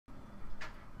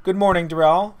Good morning,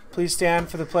 Doral. Please stand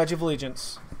for the Pledge of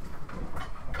Allegiance.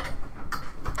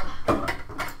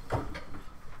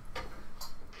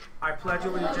 I pledge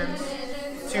allegiance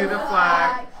to the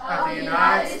flag of the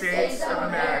United States of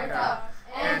America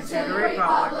and to the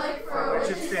republic for which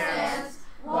it stands,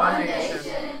 one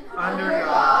nation, under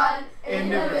God,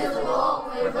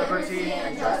 indivisible, with liberty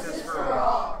and justice for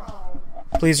all.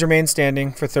 Please remain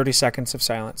standing for 30 seconds of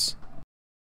silence.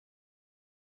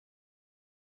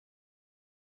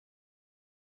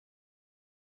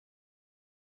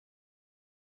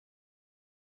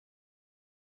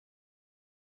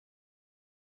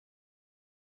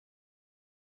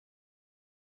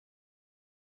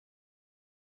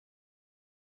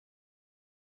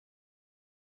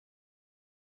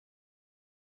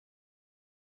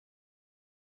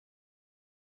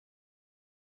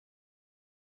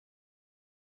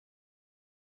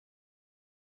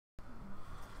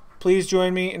 Please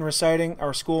join me in reciting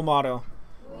our school motto.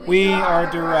 We are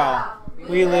Doral.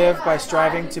 We live by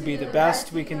striving to be the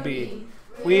best we can be.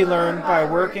 We learn by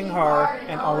working hard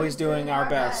and always doing our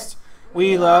best.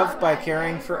 We love by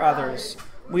caring for others.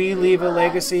 We leave a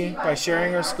legacy by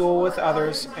sharing our school with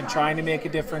others and trying to make a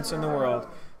difference in the world.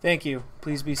 Thank you.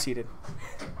 Please be seated.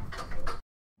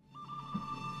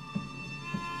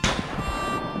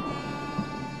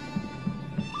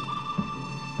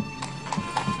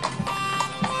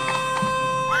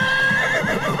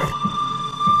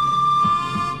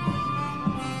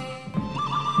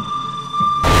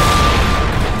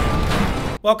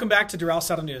 Welcome back to Doral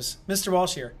Saddle News. Mr.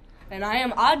 Walsh here. And I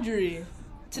am Audrey.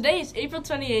 Today is April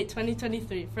 28,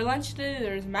 2023. For lunch today,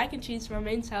 there is mac and cheese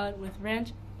romaine salad with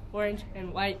ranch, orange,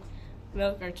 and white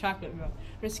milk or chocolate milk.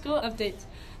 For school updates,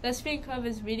 Thespian Club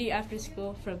is meeting after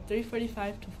school from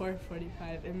 3:45 to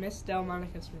 4:45 in Miss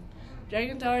Dellamonica's room.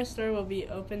 Dragon Dollar store will be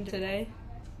open today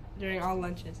during all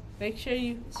lunches. Make sure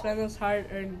you spend those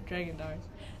hard-earned Dragon Dollars.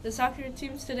 The soccer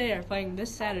teams today are playing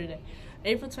this Saturday,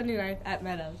 April 29th at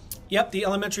Meadows. Yep, the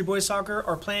elementary boys soccer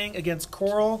are playing against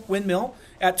Coral Windmill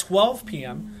at 12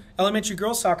 p.m. Elementary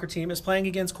girls soccer team is playing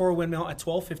against Coral Windmill at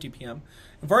 12:50 p.m.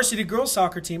 And varsity girls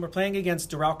soccer team are playing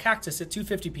against Doral Cactus at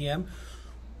 2:50 p.m.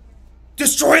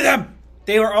 Destroy them!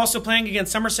 They are also playing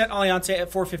against Somerset Aliante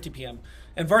at 4:50 p.m.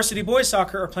 And varsity boys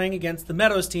soccer are playing against the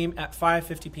Meadows team at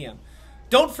 5:50 p.m.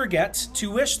 Don't forget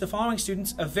to wish the following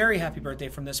students a very happy birthday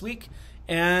from this week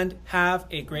and have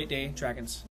a great day,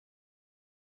 Dragons.